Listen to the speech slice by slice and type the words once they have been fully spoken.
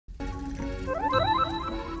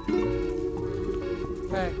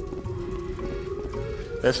Hey.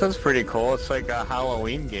 This one's pretty cool. It's like a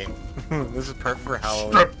Halloween game. This is perfect for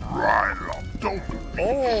Halloween. Step right up. Don't be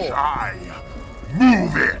shy.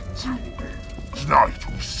 Move it. Tonight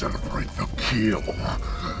we celebrate the kill.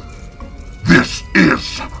 This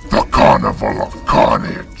is the Carnival of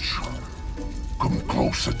Carnage. Come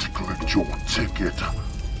closer to collect your ticket.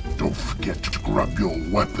 Don't forget to grab your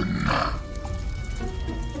weapon.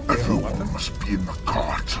 Everyone must be in the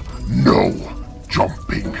cart. No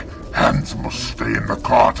jumping. Hands must stay in the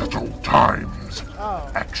cart at all times. Oh.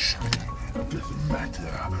 Actually, it doesn't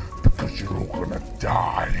matter because you're all gonna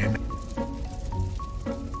die. You're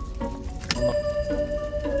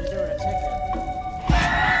doing a ticket.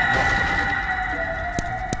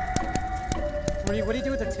 What do you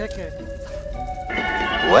do with the ticket?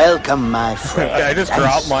 Welcome, my friend. I just and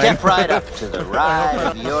dropped mine. Step right up to the ride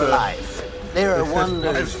of your life. There are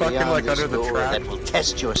wonders fucking beyond like this under the door track. that will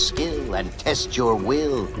test your skill and test your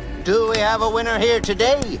will. Do we have a winner here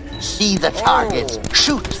today? See the target,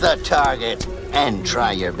 shoot the target, and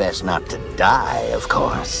try your best not to die, of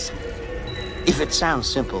course. If it sounds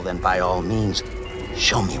simple, then by all means,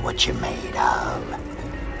 show me what you're made of.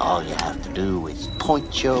 All you have to do is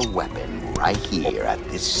point your weapon right here at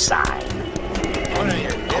this sign. Pull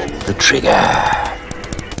the trigger.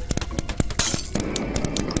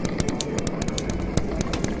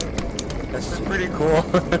 This is pretty cool.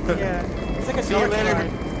 Yeah. It's like a See you dark later,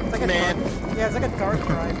 ride. It's like a man. dark, yeah, it's like a dark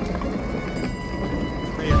ride.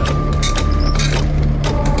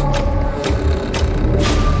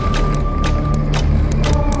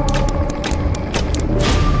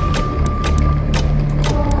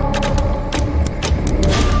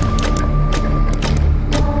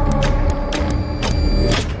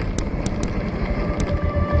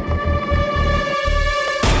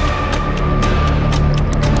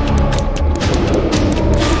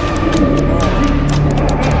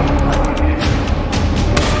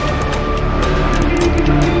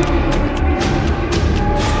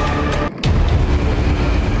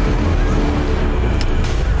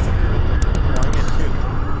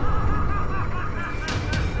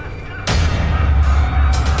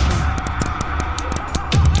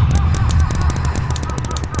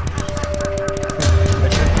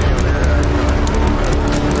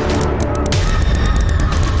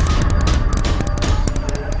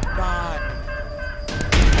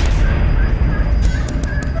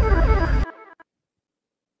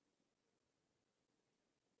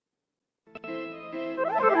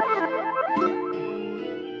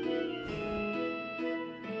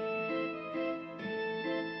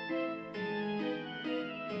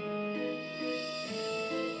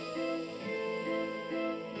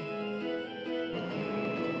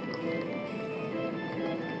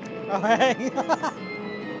 Oh, hey.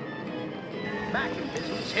 Back in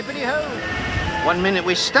business, hippity-ho. 1 minute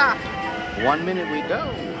we stop, 1 minute we go.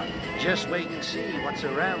 Just wait and see what's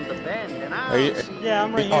around the bend, and I'll see. Yeah,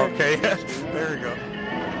 I'm right here. Okay, there we go.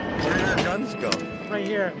 Where did our guns go? Right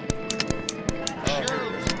here.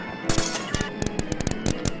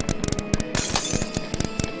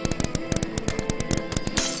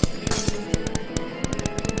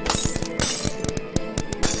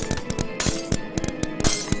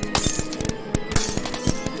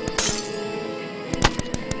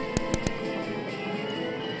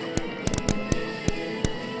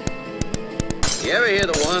 You ever hear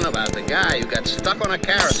the one about the guy who got stuck on a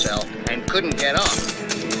carousel and couldn't get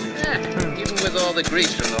off? Even with all the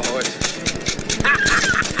grease from the horses.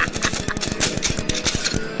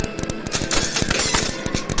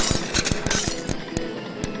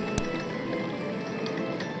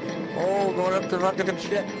 Oh, going up the fucking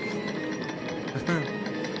shit.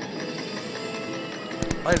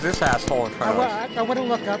 Why is this asshole in front of us? I wouldn't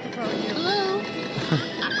look up in front of you. Hello?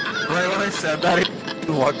 Right when I said that, he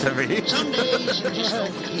looked at me.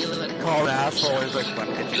 Called asshole. He's like, what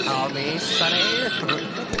did you call me, Sonny?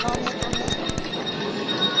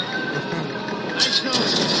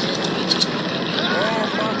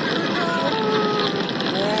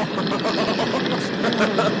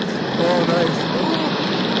 Oh, nice.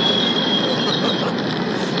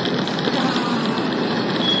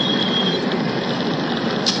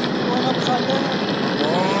 Going upside down.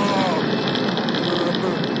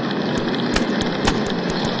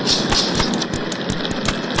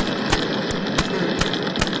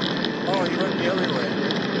 Oh, you went the other way.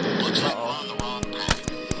 Looks like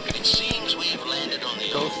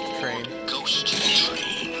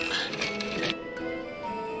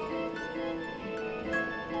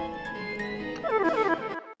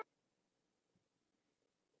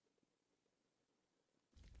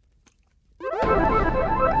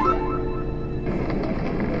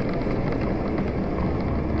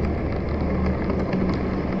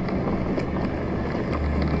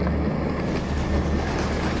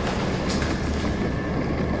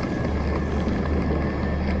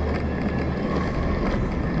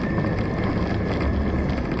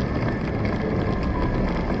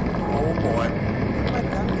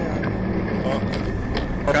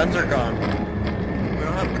are gone. We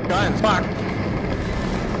don't have guns. Fuck.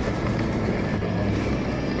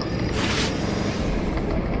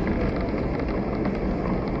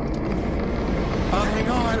 Oh, hang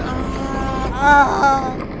on.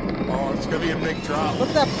 Ah! Oh, it's gonna be a big drop. Look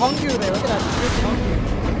at that Pungu there. Look at that big Pungu.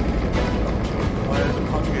 Why is it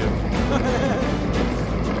Pungu?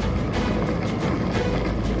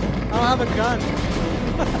 I don't have a gun.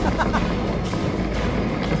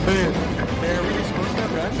 Hey, are we supposed to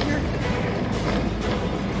have guns here?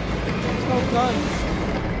 There's no guns.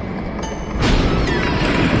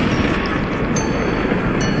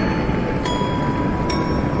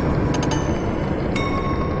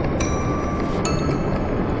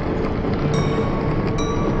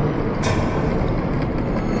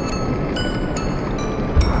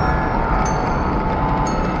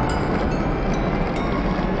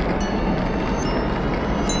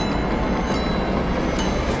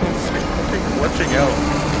 Glitching out.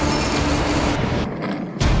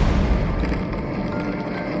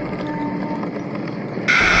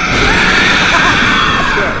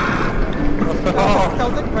 That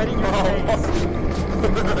was like right in your face.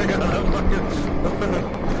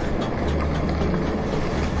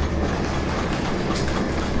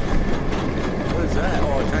 What is that?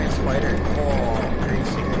 Oh, a giant spider. Oh,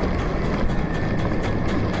 crazy.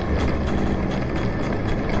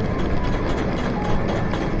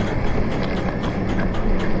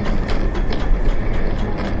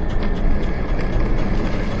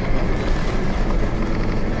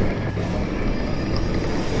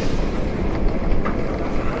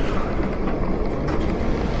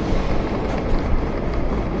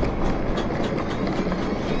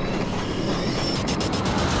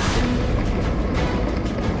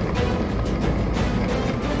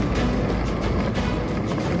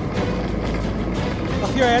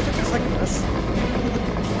 Here, I have to just like this.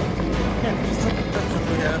 Yeah, just like this.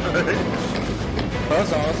 Yeah. That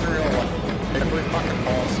was awesome, real one. I couldn't fucking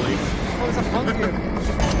fall asleep. Oh, it's a Pungu.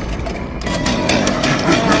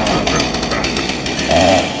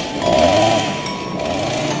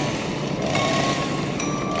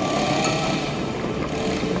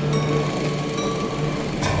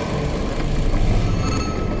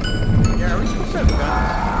 Yeah, are we supposed to have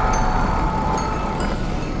guns?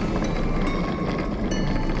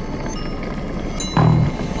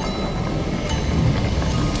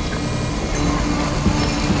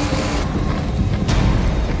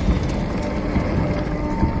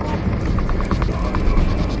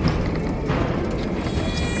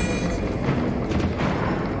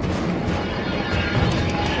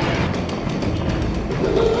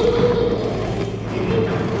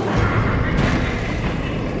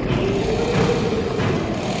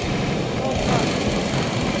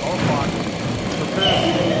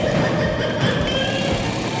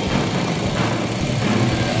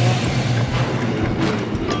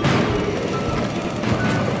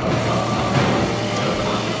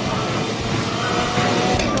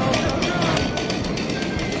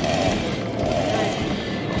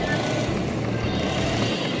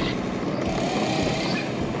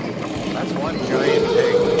 That's one giant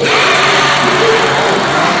pig.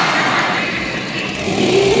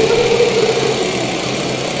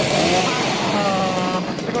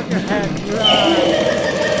 Look at your head.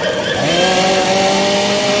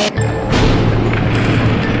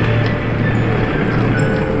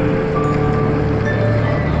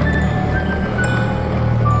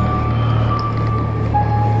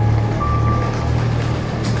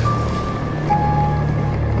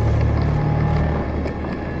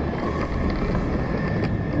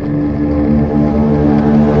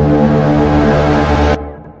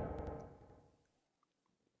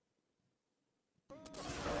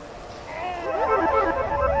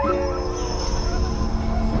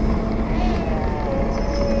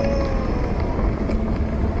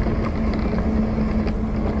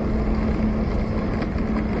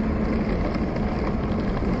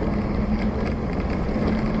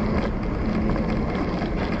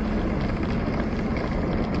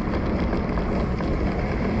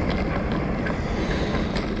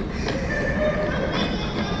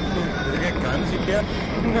 yet?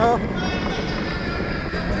 No.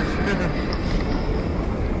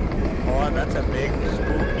 Oh, that's a big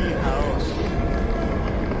spooky house.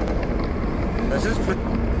 This is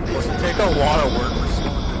must take a lot of work for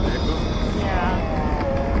someone to do. Yeah.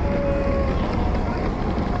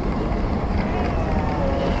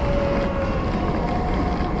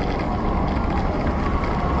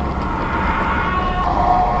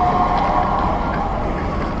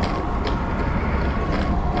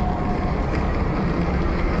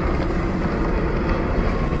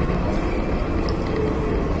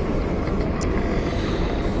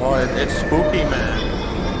 Oh It's Spooky Man.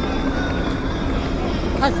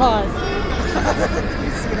 High five! Did you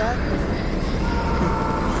see that?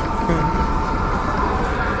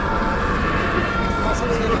 Also,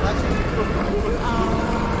 the introduction.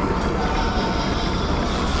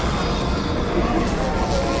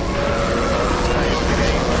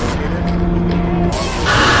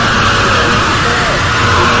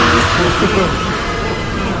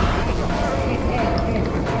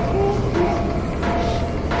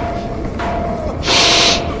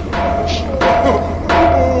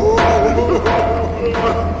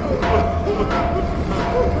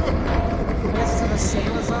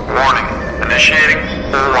 Warning. Initiating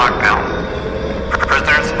full lockdown.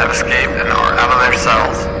 Prisoners have escaped and are out of their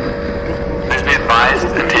cells. Please be advised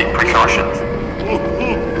and take precautions.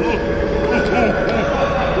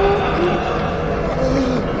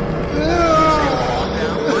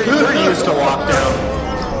 We're used to lockdown.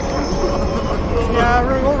 Yeah,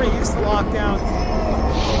 we're used to lockdown.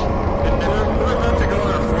 And we're about to go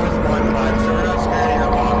on our fourth one, but so we're not scared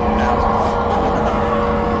of lockdown.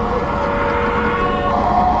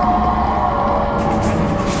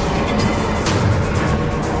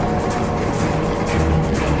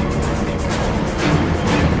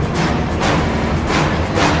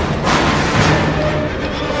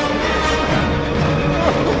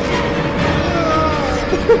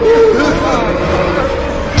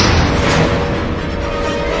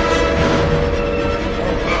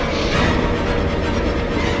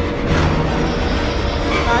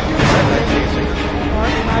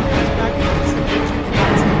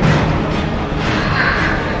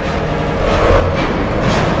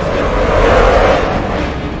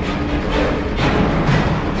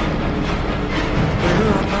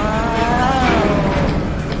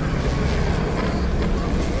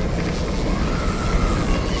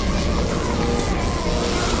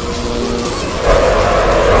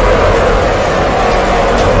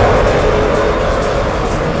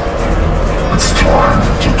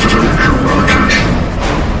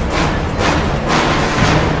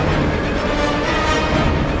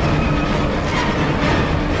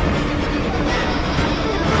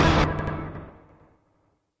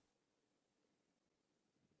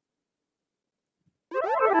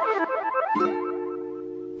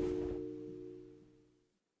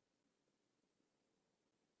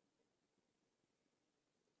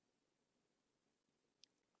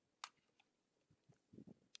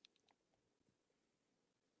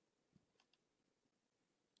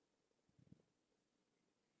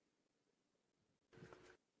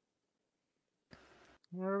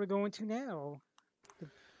 Where are we going to now?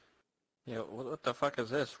 Yeah, what the fuck is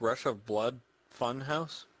this? Rush of Blood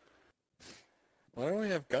Funhouse? Why don't we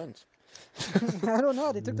have guns? I don't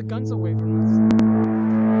know, they took the guns away from us.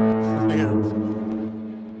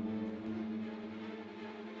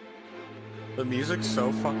 The music's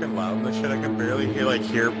so fucking loud and the shit I can barely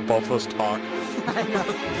hear both of us talk. I know.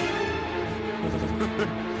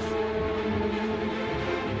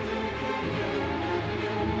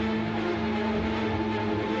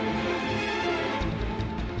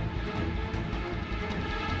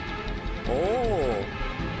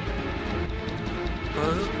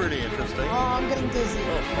 Oh, this is pretty interesting. Oh, I'm getting dizzy.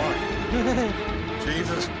 Oh, fuck.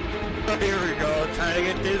 Jesus. Here we go, trying to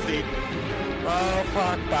get dizzy. Oh,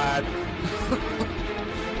 fuck, bad.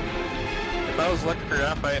 If I was looking her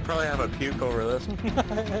up, I'd probably have a puke over this. It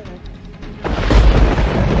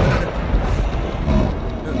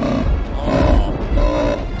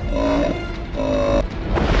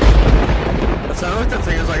sounds like the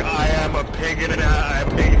thing is like, I am a pig in a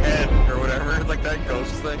pig head, or whatever, like that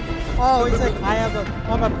ghost thing. Oh, it's like, I have a,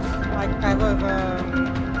 what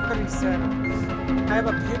do you say? I have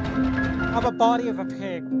a pig, I have a body of a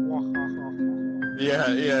pig. Yeah, I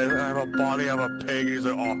have a body of a pig, he's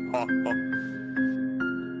like, oh.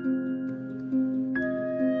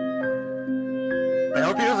 I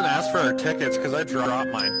hope he doesn't ask for our tickets, because I dropped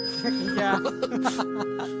mine. Yeah.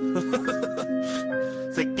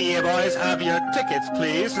 It's like, do you boys have your tickets,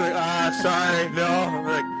 please? Like, sorry, no. I'm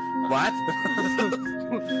like, what?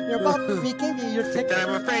 You're about to give me your ticket.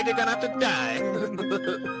 I'm afraid you're gonna have to die.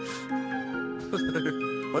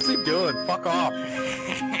 What's he doing? Fuck off.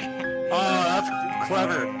 Oh, that's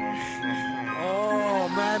clever. Oh,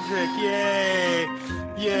 magic, yay.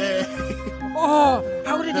 Yay. Oh,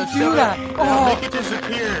 how did he do that? Now make it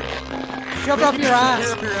disappear. Shove up your ass.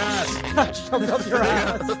 Shove up your ass. Shove up your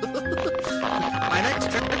ass. My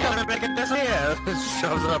next trick is gonna make it disappear.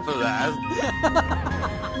 Shoves it up his ass.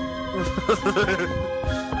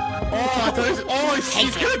 Oh, I thought he's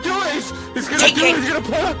gonna do it! He's gonna do it! He's gonna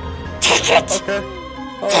pull it! Take it! Okay.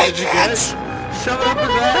 Oh, did you get it? Shove it up his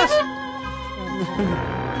ass!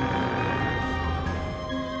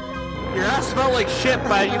 Your ass smells like shit,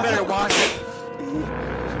 bud. You better wash it.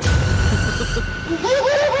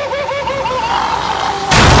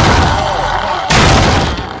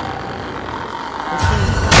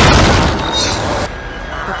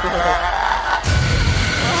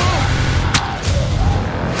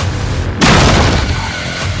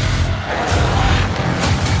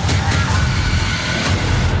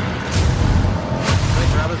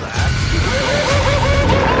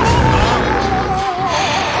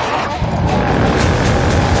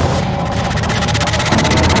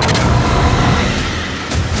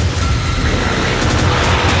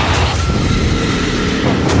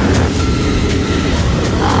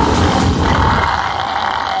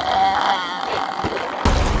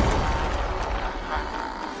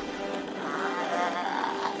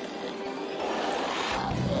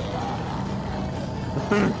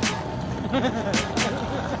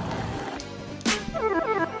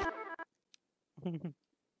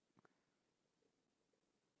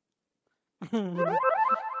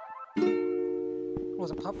 It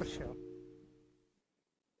was a puppet show.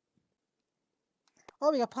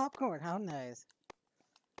 Oh, we got popcorn. How nice.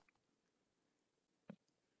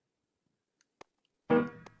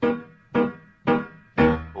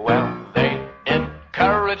 Well, they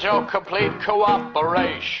encourage your complete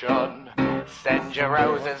cooperation. Send your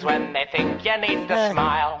roses when they think you need to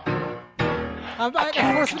smile. I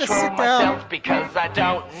can't forced me to control sit down. myself because I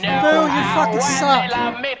don't know Boo, you how. fucking When suck. they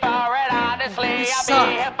love me for it, honestly, You I'll suck.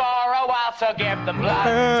 be here for a while, so give them blood.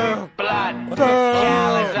 Boo. Blood. Boo.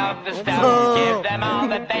 Gallons of the stuff. Boo. Give them all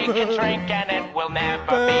that they can drink, and it will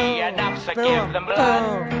never be enough, so Boo. give them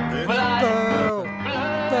blood. Boo. Blood. Boo.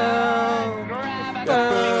 Blood. Grab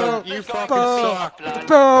a Boo. You fucking Boo. suck.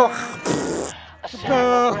 Boo.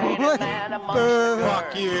 Celebrated man amongst the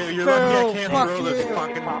Fuck you. You're Boo. lucky I can't Fuck throw this you.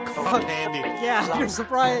 fucking cup handy. Yeah, you're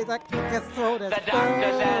surprised I can get thrown at. The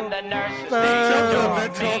doctors and the nurses, Boo. they Shove don't the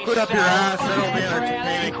ventricle up your ass. That'll be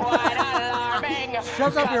entertaining. quite alarming.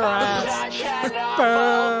 Shove up your ass. Shove Boo.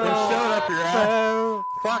 it up your ass. Boo.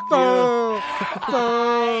 Fuck you. Boo.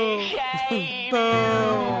 Boo.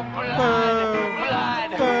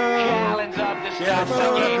 Blood, gallons of the Yeah, stuff.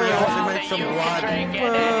 shove it up your ass All and make that some you can blood. drink,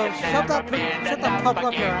 and it's Shut never that been pup enough, up but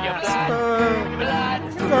your give you ass. blood. Blood.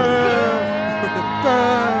 Boo.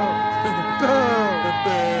 Boo.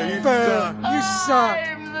 Boo. You suck.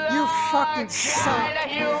 You fucking suck. Kind of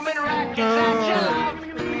human wreck, Boo. is that job?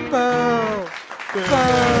 Boo. Boo.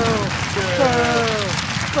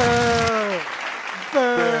 Boo.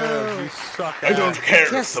 Boo. You suck. I don't care if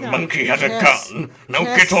Kiss the him. monkey had a Kiss. gun. Now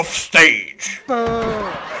Kiss. get off stage. Boo.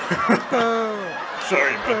 Boo.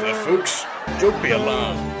 Sorry about that, folks. Don't be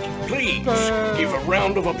alarmed. Please give a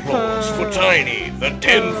round of applause for Tiny, the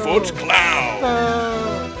 10-foot clown.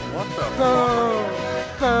 Boo. What the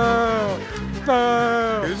fuck? Boo.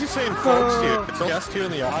 Boo. Who's he saying folks to? It's just you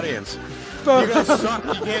in the audience. Boo. You guys suck.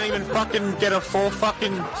 You can't even fucking get a full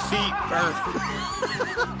fucking seat. Or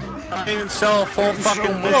can't even sell a full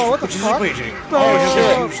fucking Bro, what the fuck? Participating. Boo. Oh,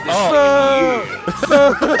 shit. Boo.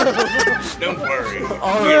 Don't worry.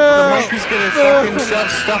 Oh, the monkey's gonna fucking shove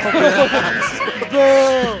stuff up your ass.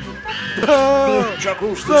 Boo. Boo.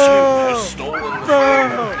 Chuckles the Snoop has stolen the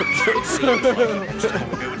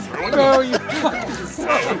Boo, you fucking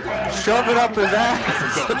suck. Shove it up his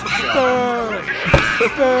ass. Boo.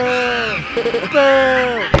 Boo. Boo.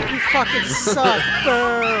 You fucking suck.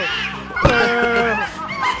 Boo. Boo.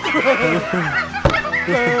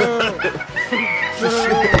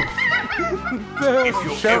 Boo. If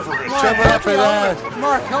you're Shove ever it up his ass.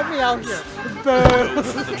 Mark, help me out here. Boo.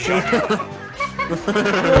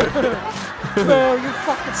 Boo, you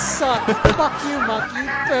fucking suck. Fuck you, monkey.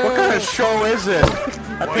 Boo. What kind of show is this?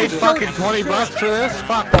 I paid fucking $20 for this?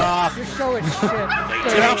 Fuck off. Your show is shit.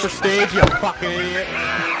 Get off the stage, you fucking idiot.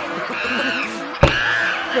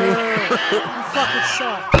 You fucking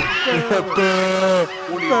suck. Boo. Boo.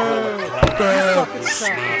 What do you call a clown? You fucking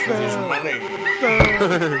suck. With his Boo. money. Boo.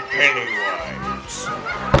 Pennywise.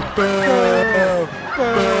 Boo.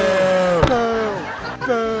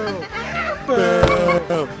 Boo. Boo.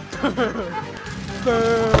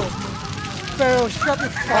 Boo. Shut your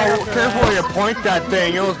fire. Oh, careful where you point that thing.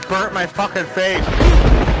 You almost burnt my fucking face.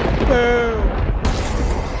 Boo.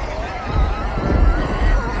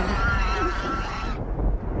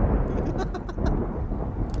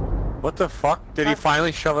 What the fuck? Did he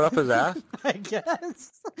finally shove it up his ass? I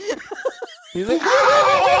guess. He's like,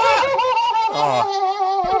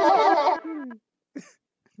 oh.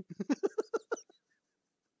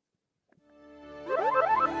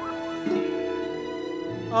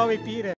 Oh, we beat it.